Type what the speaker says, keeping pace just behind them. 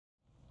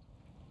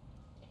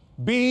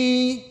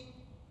Be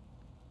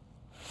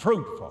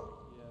fruitful.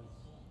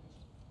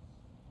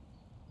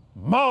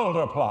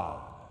 Multiply.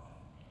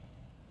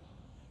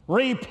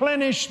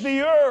 Replenish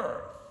the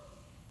earth.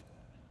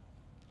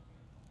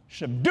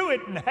 Subdue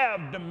it and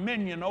have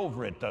dominion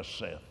over it, thus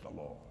saith the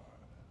Lord.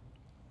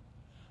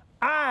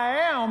 I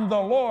am the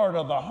Lord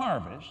of the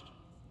harvest.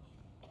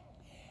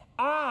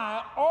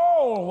 I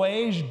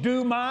always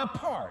do my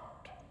part.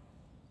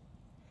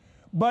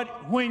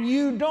 But when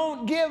you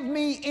don't give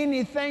me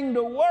anything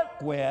to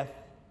work with,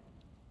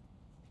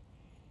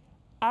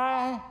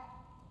 I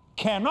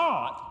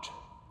cannot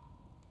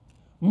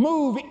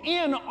move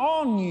in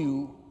on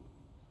you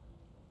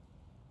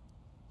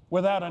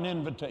without an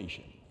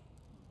invitation.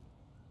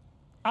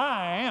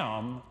 I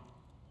am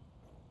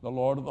the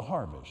Lord of the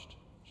harvest,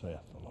 saith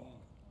the Lord.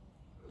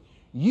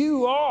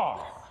 You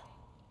are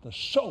the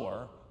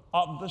sower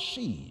of the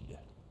seed.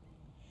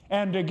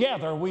 And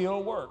together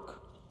we'll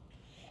work.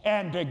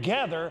 And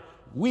together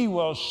we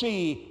will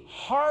see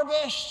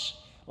harvests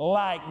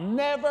like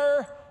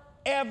never,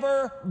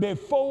 ever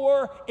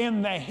before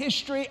in the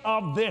history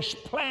of this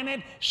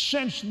planet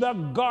since the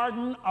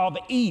Garden of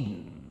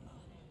Eden.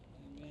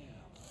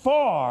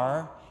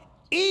 For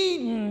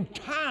Eden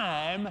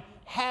time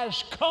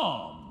has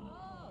come.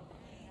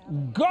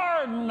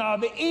 Garden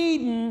of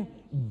Eden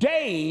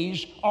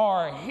days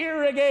are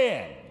here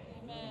again.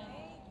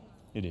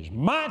 It is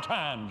my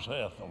time,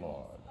 saith the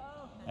Lord,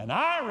 and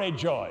I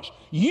rejoice.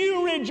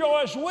 You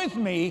rejoice with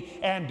me,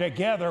 and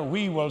together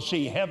we will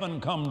see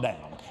heaven come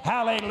down.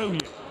 Hallelujah.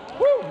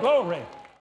 Woo, glory.